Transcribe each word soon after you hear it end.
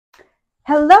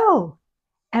Hello,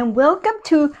 and welcome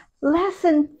to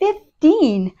Lesson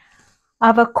 15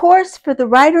 of A Course for the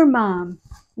Writer Mom,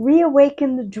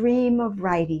 Reawaken the Dream of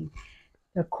Writing.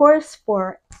 The course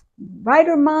for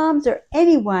writer moms or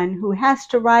anyone who has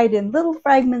to write in little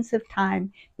fragments of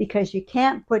time because you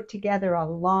can't put together a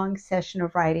long session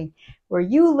of writing, where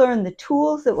you learn the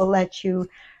tools that will let you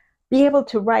be able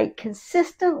to write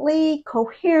consistently,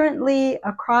 coherently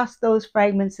across those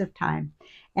fragments of time.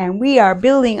 And we are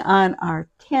building on our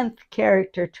 10th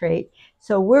character trait.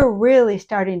 So we're really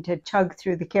starting to chug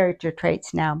through the character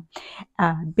traits now,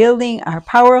 building our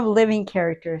power of living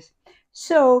characters.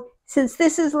 So since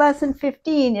this is lesson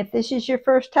 15, if this is your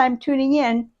first time tuning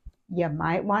in, you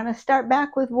might want to start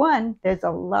back with one. There's a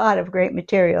lot of great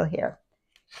material here.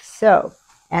 So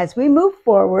as we move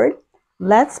forward,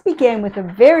 let's begin with a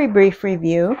very brief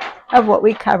review of what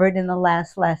we covered in the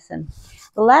last lesson.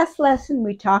 The last lesson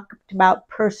we talked about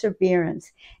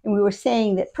perseverance, and we were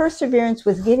saying that perseverance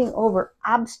was getting over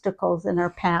obstacles in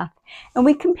our path. And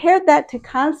we compared that to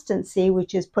constancy,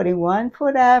 which is putting one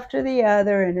foot after the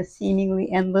other in a seemingly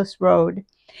endless road.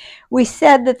 We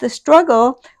said that the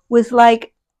struggle was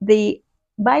like the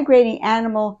migrating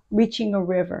animal reaching a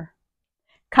river.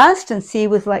 Constancy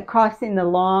was like crossing the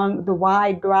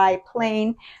wide, dry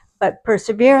plain, but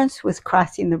perseverance was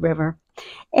crossing the river.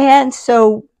 And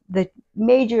so the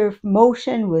major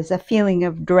motion was a feeling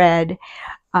of dread.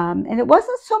 And it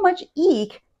wasn't so much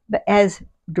eek, but as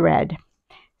dread.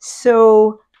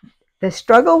 So the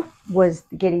struggle was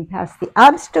getting past the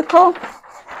obstacle.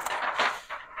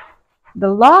 The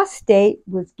lost state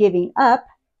was giving up,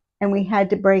 and we had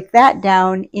to break that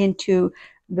down into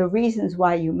the reasons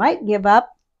why you might give up.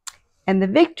 And the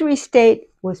victory state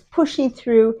was pushing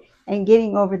through and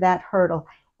getting over that hurdle.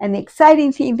 And the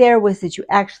exciting thing there was that you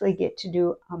actually get to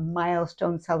do a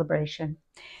milestone celebration.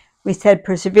 We said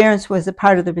perseverance was a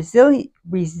part of the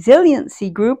resiliency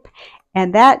group,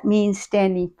 and that means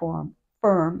standing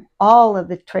firm. All of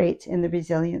the traits in the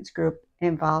resilience group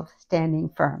involve standing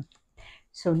firm.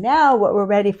 So now what we're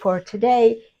ready for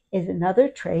today is another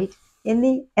trait in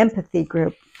the empathy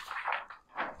group.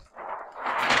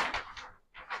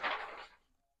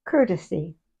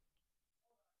 Courtesy.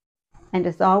 And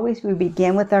as always, we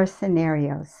begin with our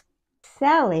scenarios.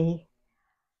 Sally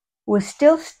was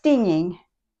still stinging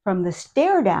from the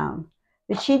stare down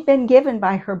that she'd been given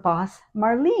by her boss,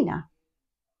 Marlena.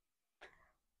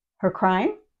 Her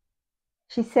crime?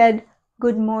 She said,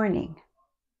 "Good morning."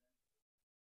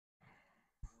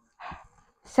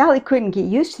 Sally couldn't get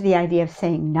used to the idea of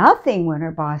saying nothing when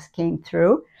her boss came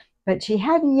through, but she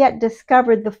hadn't yet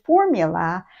discovered the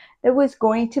formula that was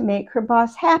going to make her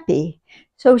boss happy.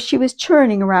 So she was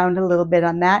churning around a little bit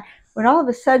on that when all of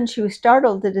a sudden she was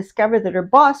startled to discover that her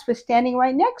boss was standing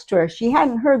right next to her. She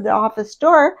hadn't heard the office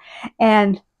door,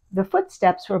 and the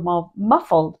footsteps were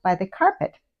muffled by the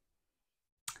carpet.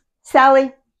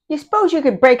 "Sally, you suppose you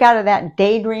could break out of that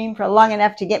daydream for long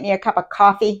enough to get me a cup of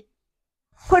coffee?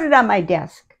 Put it on my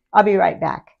desk. I'll be right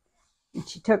back." And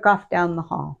she took off down the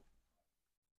hall.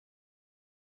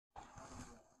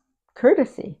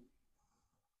 Courtesy.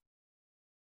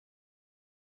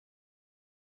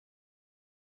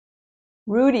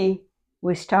 Rudy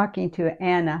was talking to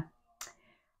Anna.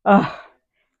 "Oh,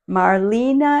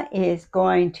 Marlena is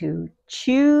going to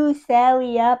chew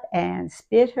Sally up and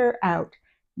spit her out.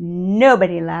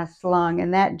 Nobody lasts long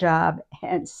in that job,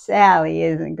 and Sally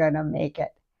isn't going to make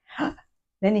it."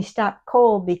 Then he stopped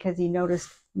cold because he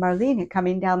noticed Marlena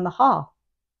coming down the hall.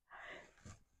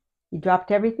 He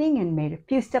dropped everything and made a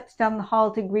few steps down the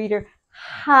hall to greet her.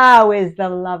 "How is the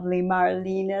lovely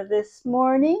Marlena this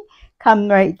morning? Come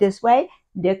right this way.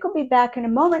 Dick will be back in a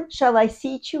moment. Shall I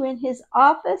seat you in his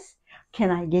office?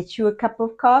 Can I get you a cup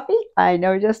of coffee? I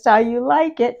know just how you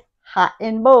like it. Hot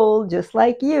and bold, just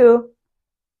like you."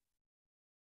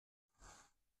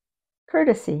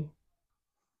 Courtesy.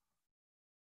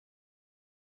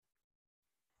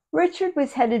 Richard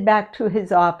was headed back to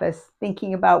his office,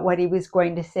 thinking about what he was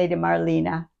going to say to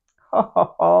Marlena.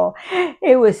 Oh,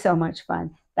 it was so much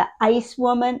fun. The ice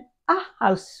woman,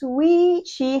 how sweet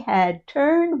she had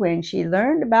turned when she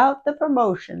learned about the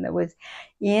promotion that was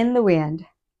in the wind.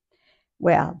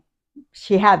 Well,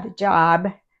 she had the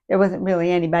job. There wasn't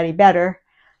really anybody better.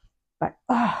 But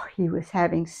he was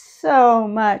having so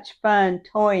much fun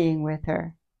toying with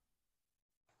her.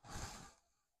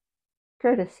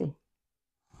 Courtesy.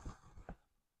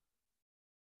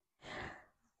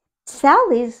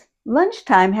 Sally's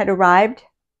lunchtime had arrived,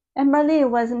 and Marlena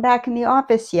wasn't back in the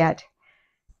office yet.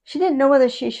 She didn't know whether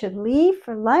she should leave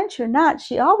for lunch or not.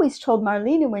 She always told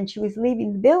Marlena when she was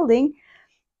leaving the building.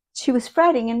 She was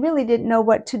fretting and really didn't know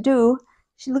what to do.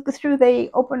 She looked through the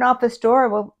open office door.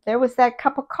 Well, there was that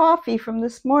cup of coffee from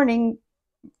this morning.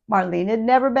 Marlene had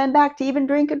never been back to even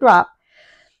drink a drop.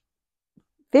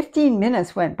 15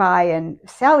 minutes went by, and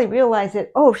Sally realized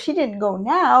that, if she didn't go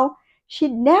now,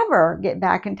 she'd never get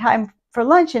back in time for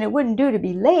lunch, and it wouldn't do to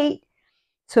be late.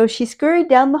 So she scurried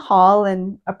down the hall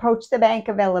and approached the bank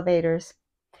of elevators.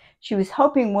 She was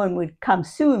hoping one would come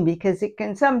soon because it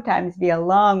can sometimes be a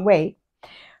long wait.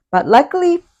 But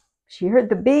luckily, she heard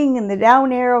the bing and the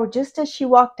down arrow just as she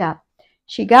walked up.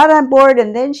 She got on board,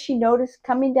 and then she noticed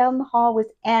coming down the hall was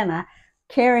Anna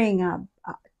carrying a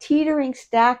teetering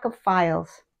stack of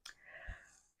files.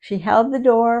 She held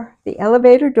the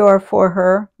elevator door for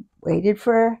her, waited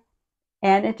for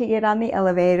Anna to get on the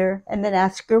elevator, and then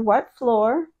asked her what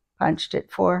floor, punched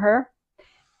it for her,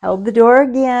 held the door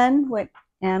again when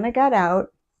Anna got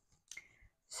out.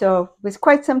 So it was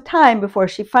quite some time before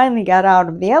she finally got out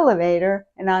of the elevator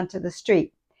and onto the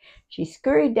street. She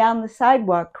scurried down the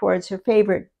sidewalk towards her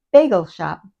favorite bagel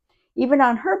shop. Even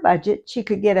on her budget, she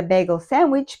could get a bagel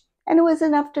sandwich, and it was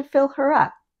enough to fill her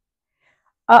up.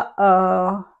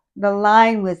 Uh-oh, the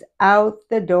line was out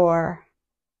the door.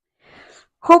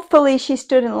 Hopefully she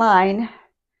stood in line,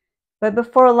 but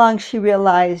before long she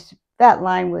realized that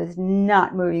line was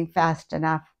not moving fast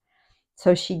enough.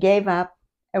 So she gave up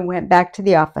and went back to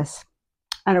the office.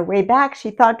 On her way back,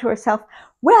 she thought to herself,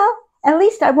 well, at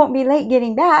least I won't be late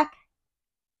getting back.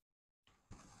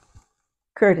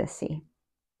 Courtesy.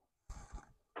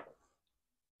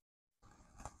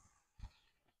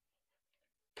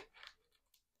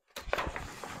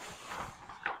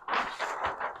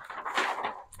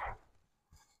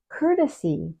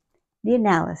 Courtesy, the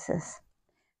analysis.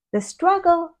 The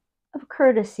struggle of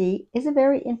courtesy is a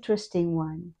very interesting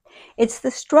one. It's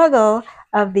the struggle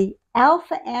of the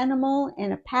alpha animal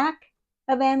in a pack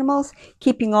of animals,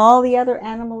 keeping all the other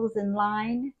animals in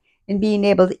line and being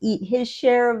able to eat his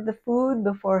share of the food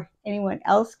before anyone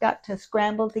else got to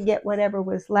scramble to get whatever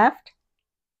was left.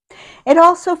 It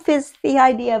also fits the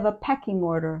idea of a pecking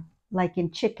order, like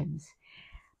in chickens.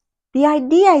 The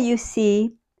idea, you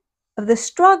see, of the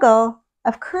struggle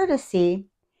of courtesy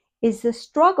is the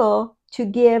struggle to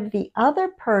give the other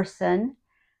person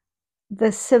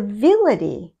the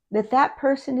civility that that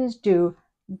person is due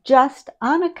just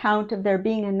on account of their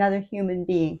being another human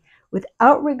being,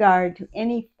 without regard to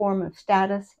any form of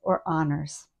status or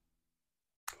honors.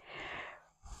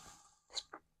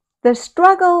 The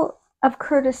struggle of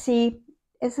courtesy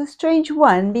is a strange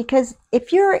one because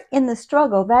if you're in the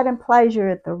struggle, that implies you're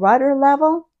at the rudder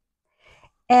level.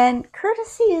 And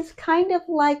courtesy is kind of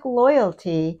like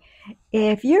loyalty.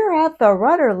 If you're at the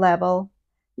rudder level,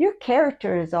 your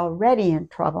character is already in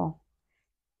trouble.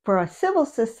 For a civil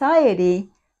society,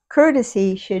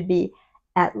 courtesy should be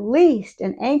at least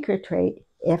an anchor trait,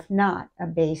 if not a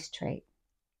base trait.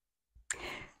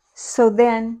 So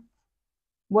then,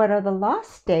 what are the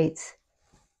lost states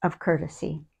of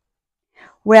courtesy?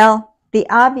 Well, the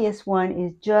obvious one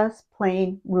is just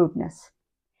plain rudeness.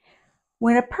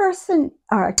 When a person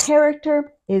or a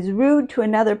character is rude to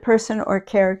another person or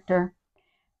character,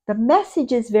 the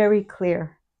message is very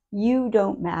clear. You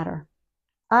don't matter.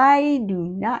 I do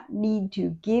not need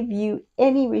to give you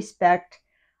any respect.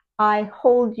 I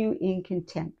hold you in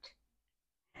contempt.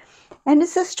 And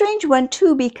it's a strange one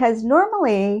too, because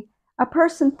normally a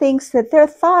person thinks that their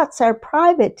thoughts are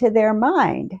private to their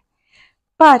mind.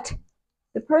 But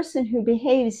the person who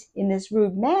behaves in this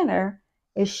rude manner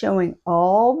is showing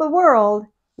all the world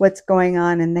what's going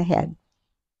on in the head.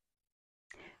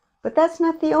 But that's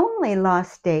not the only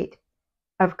lost state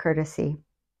of courtesy.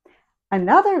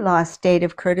 Another lost state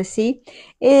of courtesy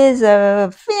is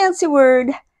a fancy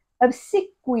word,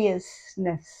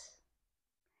 obsequiousness,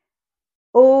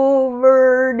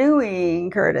 overdoing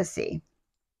courtesy.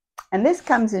 And this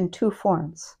comes in two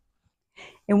forms.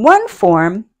 In one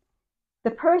form,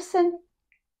 the person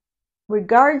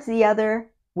regards the other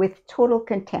with total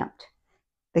contempt.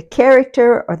 The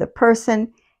character or the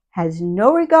person has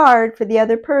no regard for the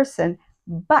other person,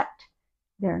 but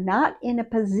they're not in a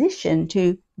position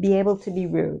to be able to be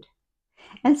rude.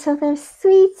 And so they're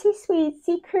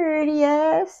sweetsy,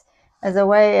 courteous as a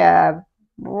way of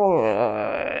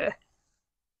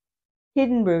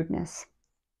hidden rudeness.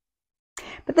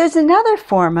 But there's another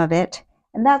form of it,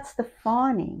 and that's the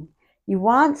fawning. You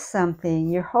want something,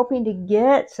 you're hoping to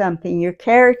get something, your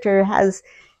character has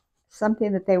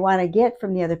something that they want to get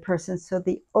from the other person, so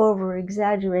the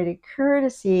over-exaggerated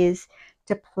courtesy is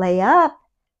to play up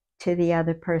to the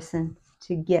other person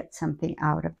to get something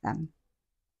out of them.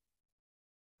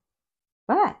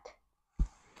 But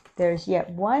there's yet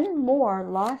one more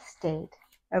lost state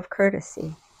of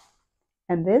courtesy.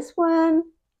 And this one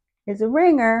is a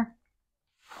ringer.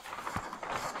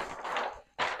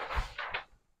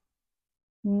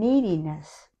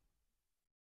 Neediness.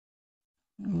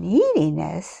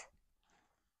 Neediness?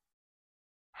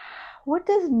 What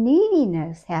does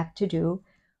neediness have to do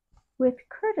with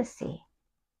courtesy?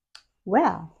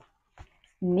 Well,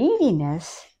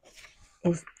 neediness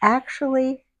is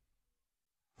actually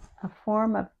a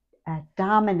form of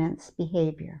dominance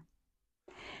behavior.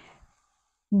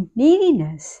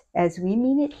 Neediness, as we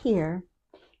mean it here,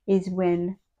 is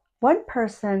when one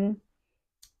person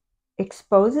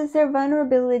exposes their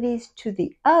vulnerabilities to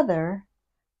the other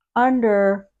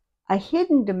under a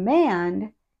hidden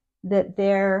demand that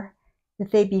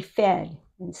they be fed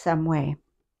in some way.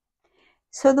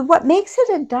 So what makes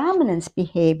it a dominance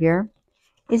behavior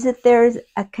is that there's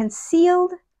a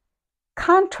concealed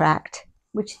contract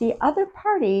which the other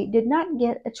party did not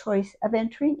get a choice of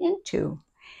entering into.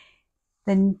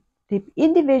 Then the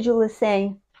individual is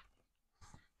saying,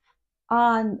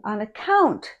 on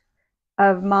account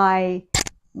of my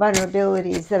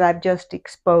vulnerabilities that I've just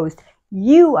exposed,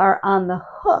 you are on the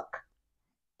hook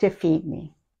to feed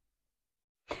me.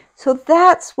 So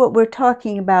that's what we're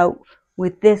talking about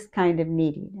with this kind of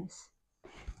neediness.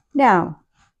 Now,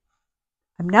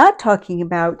 I'm not talking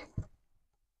about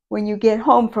when you get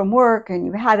home from work and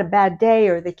you've had a bad day,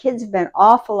 or the kids have been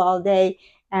awful all day,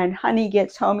 and honey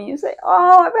gets home and you say,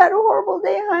 oh, I've had a horrible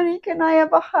day, honey. Can I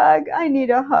have a hug? I need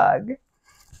a hug.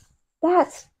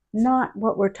 That's not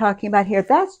what we're talking about here.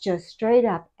 That's just straight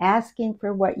up asking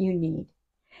for what you need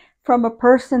from a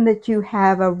person that you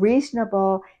have a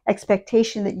reasonable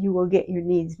expectation that you will get your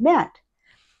needs met.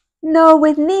 No,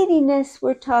 with neediness,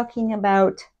 we're talking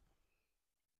about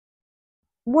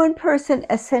one person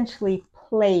essentially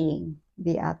playing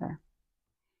the other.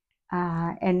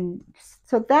 And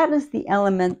so that is the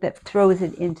element that throws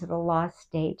it into the lost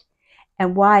state,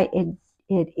 and why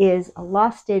it is a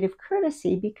lost state of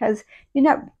courtesy, because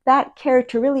that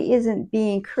character really isn't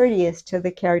being courteous to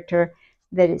the character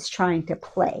that it's trying to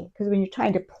play. Because when you're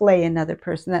trying to play another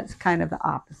person, that's kind of the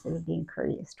opposite of being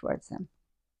courteous towards them.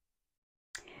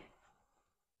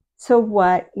 So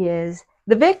what is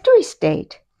the victory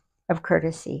state of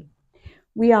courtesy?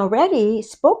 We already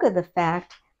spoke of the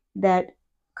fact that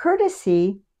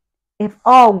courtesy, if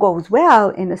all goes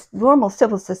well in a normal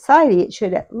civil society, it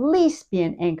should at least be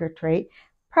an anchor trait,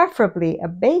 preferably a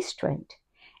base trait.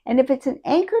 And if it's an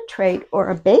anchor trait or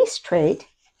a base trait,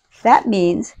 that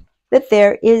means that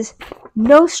there is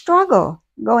no struggle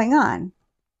going on.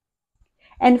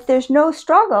 And if there's no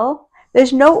struggle,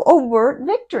 there's no overt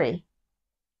victory.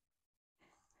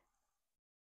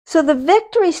 So the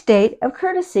victory state of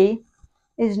courtesy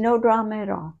is no drama at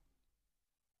all.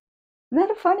 Isn't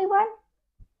that a funny one?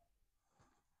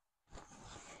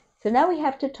 So now we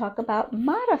have to talk about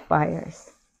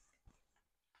modifiers.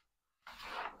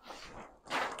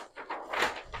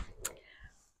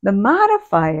 The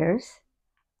modifiers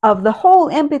of the whole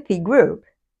empathy group,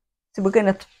 so we're going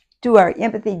to do our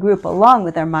empathy group along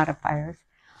with our modifiers.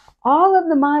 All of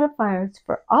the modifiers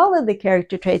for all of the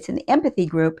character traits in the empathy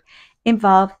group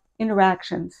involve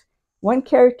interactions, one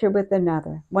character with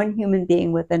another, one human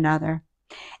being with another.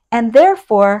 And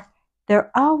therefore,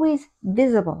 they're always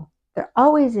visible. They're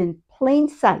always in plain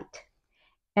sight.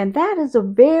 And that is a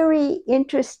very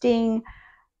interesting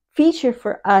feature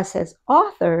for us as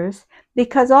authors,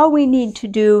 because all we need to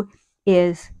do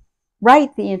is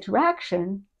write the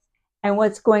interaction, and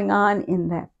what's going on in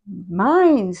the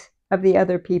minds of the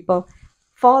other people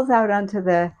falls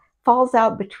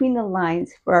out between the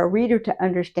lines for our reader to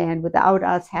understand without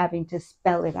us having to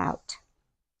spell it out.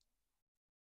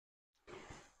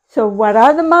 So what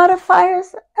are the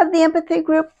modifiers of the empathy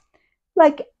group?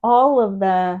 Like all of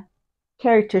the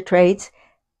character traits,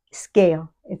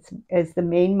 scale is the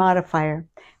main modifier.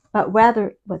 But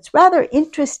what's rather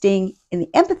interesting in the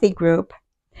empathy group,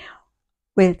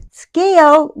 with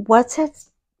scale,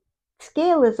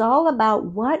 scale is all about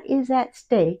what is at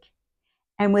stake.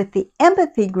 And with the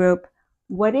empathy group,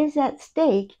 what is at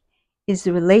stake is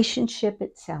the relationship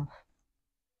itself.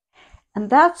 And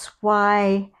that's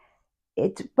why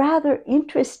it's rather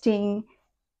interesting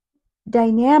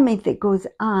dynamic that goes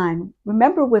on.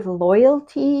 Remember, with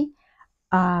loyalty,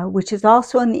 which is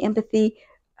also in the empathy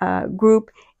group,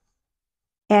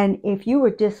 and if you were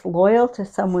disloyal to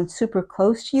someone super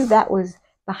close to you, that was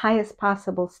the highest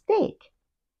possible stake.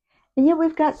 And yet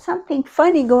we've got something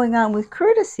funny going on with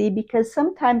courtesy, because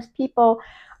sometimes people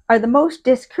are the most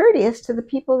discourteous to the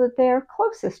people that they are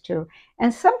closest to.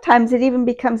 And sometimes it even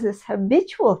becomes this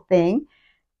habitual thing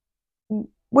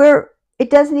where it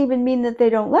doesn't even mean that they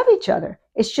don't love each other.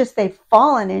 It's just they've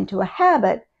fallen into a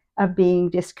habit of being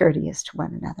discourteous to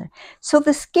one another. So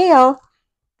the scale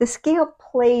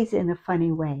plays in a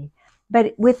funny way,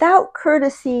 but without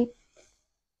courtesy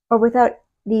or without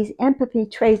these empathy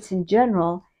traits in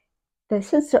general,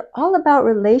 since they're all about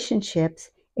relationships,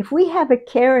 if we have a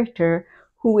character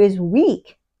who is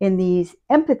weak in these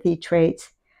empathy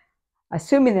traits,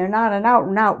 assuming they're not an out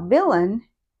and out villain,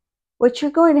 what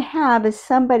you're going to have is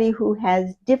somebody who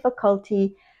has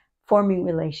difficulty forming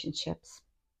relationships,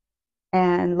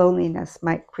 and loneliness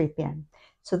might creep in.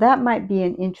 So that might be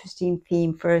an interesting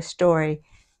theme for a story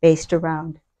based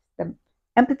around the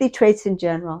empathy traits in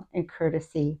general and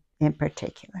courtesy in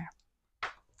particular.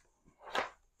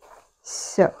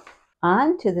 So,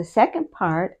 on to the second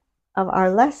part of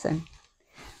our lesson,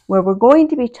 where we're going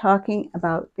to be talking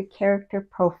about the character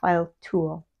profile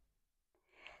tool.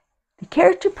 The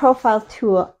character profile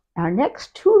tool, our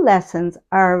next two lessons,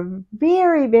 are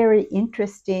very, very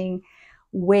interesting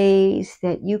ways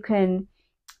that you can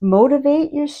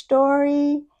motivate your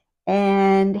story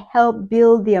and help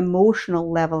build the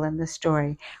emotional level in the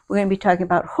story. We're going to be talking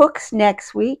about hooks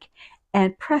next week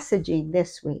and presaging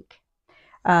this week.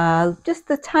 Just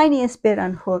the tiniest bit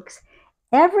on hooks.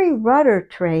 Every rudder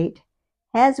trait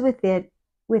has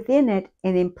within it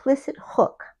an implicit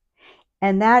hook,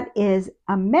 and that is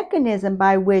a mechanism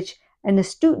by which an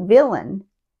astute villain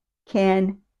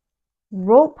can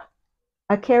rope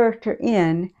a character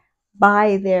in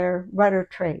by their rudder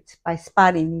traits, by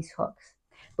spotting these hooks.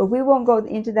 But we won't go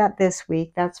into that this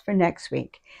week. That's for next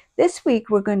week. This week,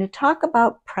 we're going to talk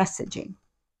about presaging.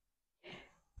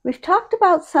 We've talked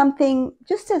about something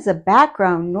just as a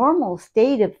background, normal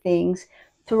state of things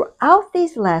throughout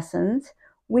these lessons.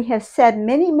 We have said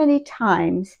many, many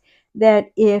times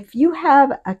that if you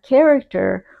have a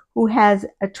character who has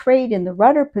a trait in the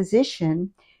rudder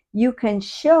position, you can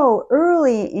show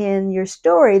early in your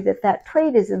story that that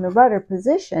trait is in the rudder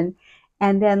position,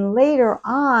 and then later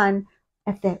on,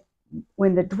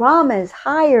 when the drama is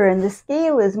higher and the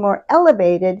scale is more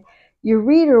elevated, your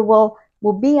reader will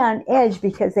be on edge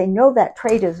because they know that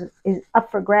trait is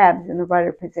up for grabs in the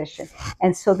rudder position.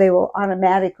 And so they will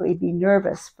automatically be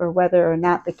nervous for whether or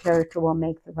not the character will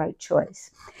make the right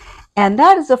choice. And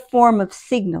that is a form of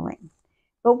signaling.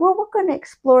 But what we're going to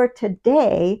explore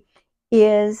today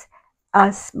is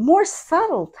a more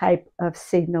subtle type of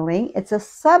signaling. It's a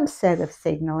subset of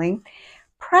signaling.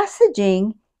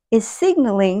 Presaging is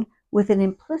signaling with an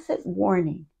implicit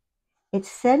warning.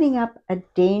 It's setting up a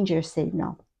danger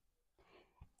signal.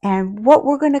 And what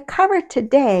we're going to cover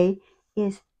today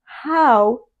is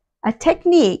how a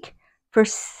technique for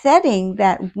setting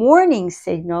that warning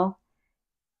signal,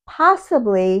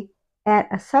 possibly at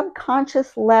a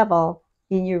subconscious level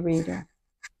in your reader.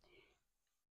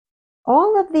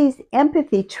 All of these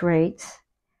empathy traits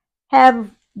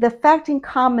have the fact in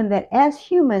common that as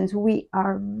humans, we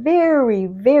are very,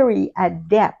 very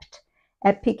adept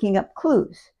at picking up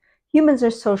clues. Humans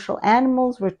are social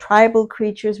animals, we're tribal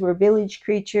creatures, we're village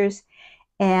creatures,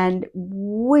 and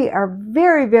we are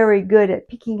very, very good at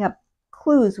picking up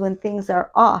clues when things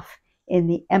are off in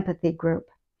the empathy group.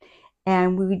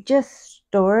 And we just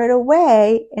store it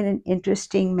away in an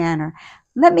interesting manner.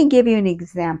 Let me give you an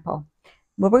example.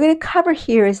 What we're going to cover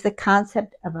here is the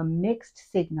concept of a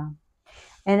mixed signal.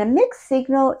 And a mixed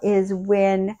signal is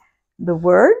when the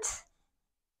words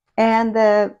and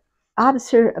the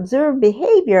observed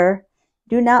behavior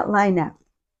do not line up.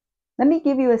 Let me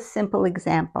give you a simple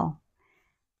example.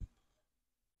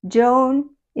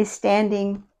 Joan is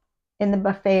standing in the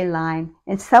buffet line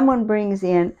and someone brings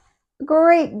in a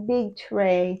great big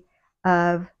tray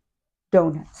of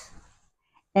donuts.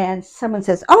 And someone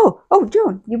says, oh,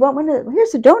 Joan, you want one of,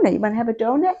 here's a donut. You want to have a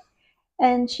donut?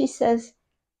 And she says,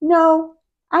 no,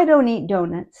 I don't eat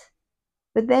donuts.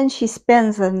 But then she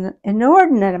spends an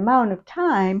inordinate amount of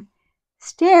time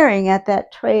staring at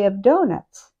that tray of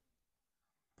donuts.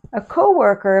 A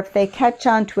coworker, if they catch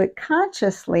on to it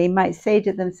consciously, might say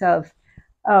to themselves,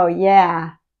 oh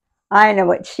yeah, I know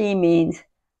what she means.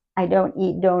 I don't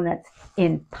eat donuts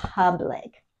in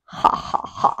public. Ha ha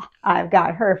ha, I've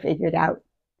got her figured out.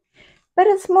 But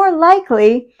it's more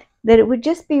likely that it would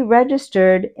just be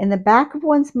registered in the back of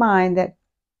one's mind that,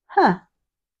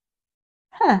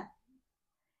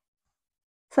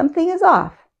 something is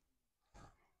off.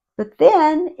 But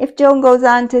then, if Joan goes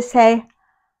on to say,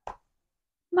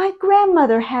 my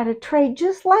grandmother had a tray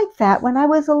just like that when I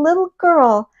was a little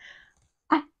girl.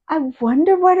 I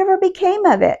wonder whatever became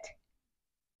of it.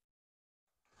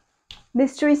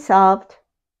 Mystery solved.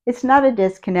 It's not a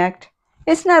disconnect.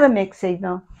 It's not a mixed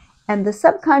signal. And the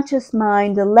subconscious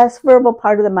mind, the less verbal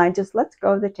part of the mind, just lets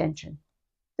go of the tension.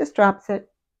 Just drops it.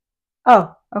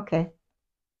 Oh, okay.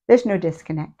 There's no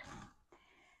disconnect.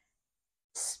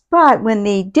 But when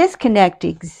the disconnect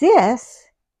exists,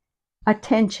 a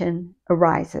tension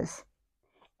arises.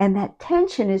 And that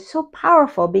tension is so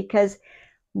powerful because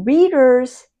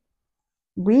readers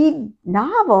read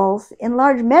novels in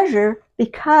large measure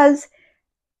because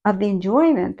of the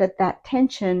enjoyment that that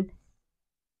tension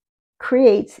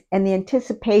creates and the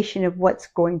anticipation of what's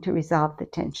going to resolve the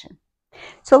tension.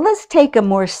 So let's take a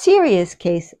more serious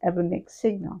case of a mixed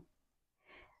signal.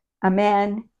 A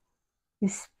man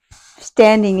is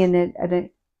standing in an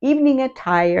evening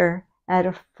attire at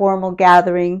a formal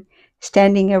gathering,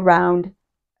 standing around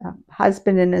a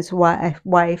husband and his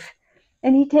wife,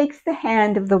 and he takes the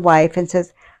hand of the wife and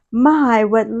says, "My,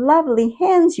 what lovely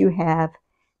hands you have."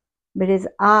 But his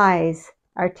eyes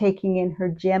are taking in her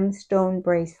gemstone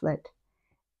bracelet,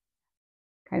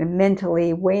 kind of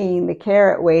mentally weighing the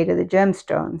carat weight of the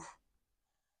gemstones.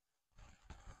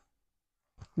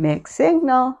 Mixed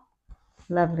signal,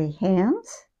 lovely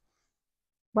hands.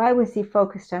 Why was he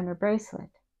focused on her bracelet?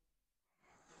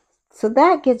 So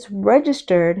that gets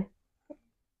registered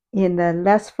in the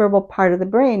less verbal part of the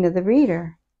brain of the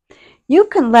reader. You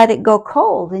can let it go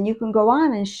cold and you can go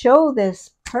on and show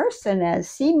this person as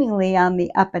seemingly on the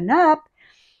up and up.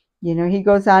 You know, he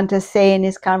goes on to say in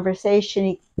his conversation,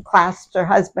 he clasps her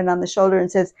husband on the shoulder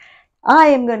and says, "I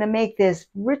am going to make this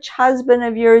rich husband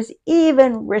of yours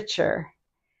even richer."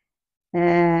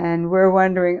 And we're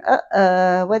wondering,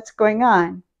 what's going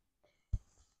on?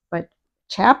 But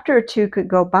chapter or two could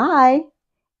go by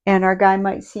and our guy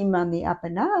might seem on the up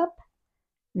and up.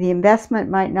 The investment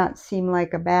might not seem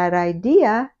like a bad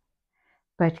idea,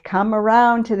 but come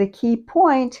around to the key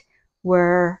point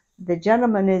where the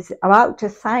gentleman is about to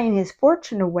sign his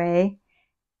fortune away.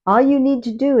 All you need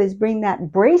to do is bring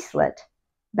that bracelet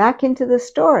back into the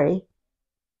story,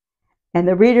 and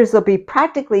the readers will be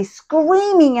practically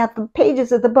screaming at the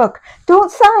pages of the book,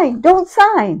 "Don't sign, don't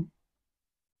sign,"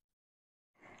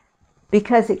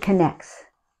 because it connects.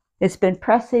 It's been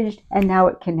presaged and now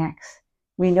it connects.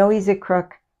 We know he's a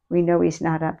crook. We know he's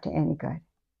not up to any good.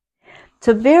 It's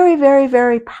a very, very,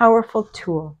 very powerful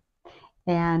tool.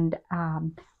 And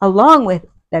along with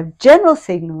the general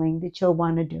signaling that you'll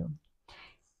want to do.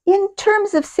 In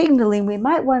terms of signaling, we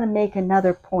might want to make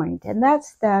another point, and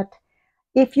that's that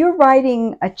if you're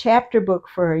writing a chapter book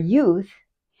for a youth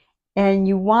and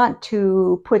you want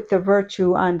to put the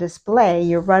virtue on display,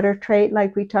 your rudder trait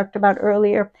like we talked about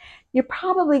earlier, you're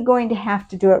probably going to have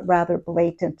to do it rather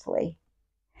blatantly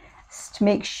to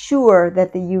make sure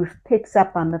that the youth picks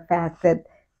up on the fact that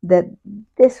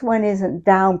this one isn't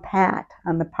down pat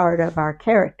on the part of our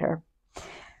character.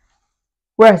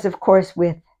 Whereas, of course,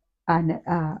 with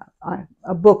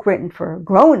a book written for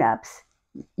grown-ups,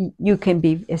 you can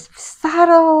be as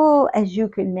subtle as you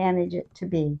can manage it to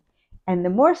be. And the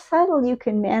more subtle you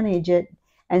can manage it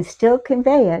and still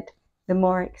convey it, the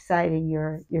more exciting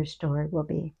your story will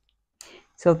be.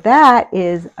 So that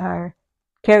is our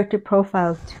character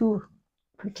profile tool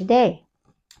for today.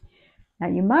 Now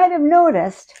you might have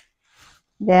noticed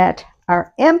that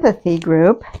our empathy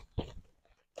group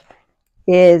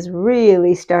is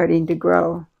really starting to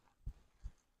grow.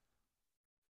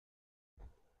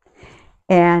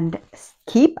 And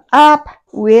keep up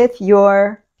with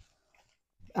your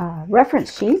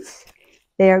reference sheets.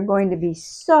 They are going to be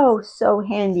so, so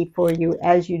handy for you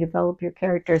as you develop your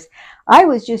characters. I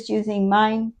was just using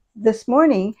mine this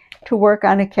morning to work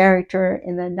on a character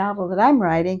in the novel that I'm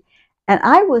writing, and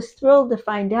I was thrilled to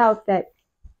find out that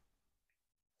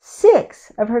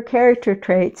 6 of her character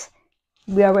traits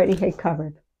we already had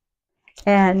covered.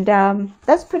 And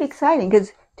that's pretty exciting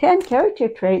because 10 character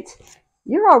traits,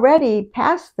 you're already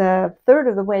past the third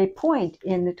of the way point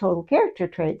in the total character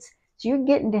traits. So you're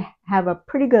getting to have a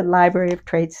pretty good library of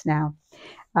traits now.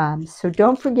 So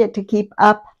don't forget to keep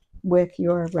up with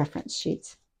your reference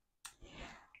sheets.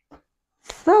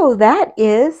 So that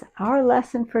is our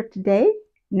lesson for today.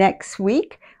 Next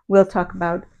week, we'll talk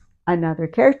about another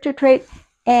character trait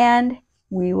and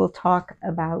we will talk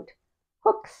about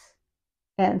hooks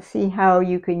and see how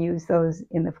you can use those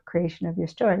in the creation of your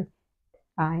story.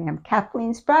 I am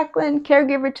Kathleen Spracklin,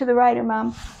 caregiver to the Writer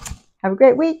Mom. Have a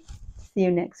great week. See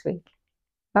you next week.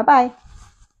 Bye-bye.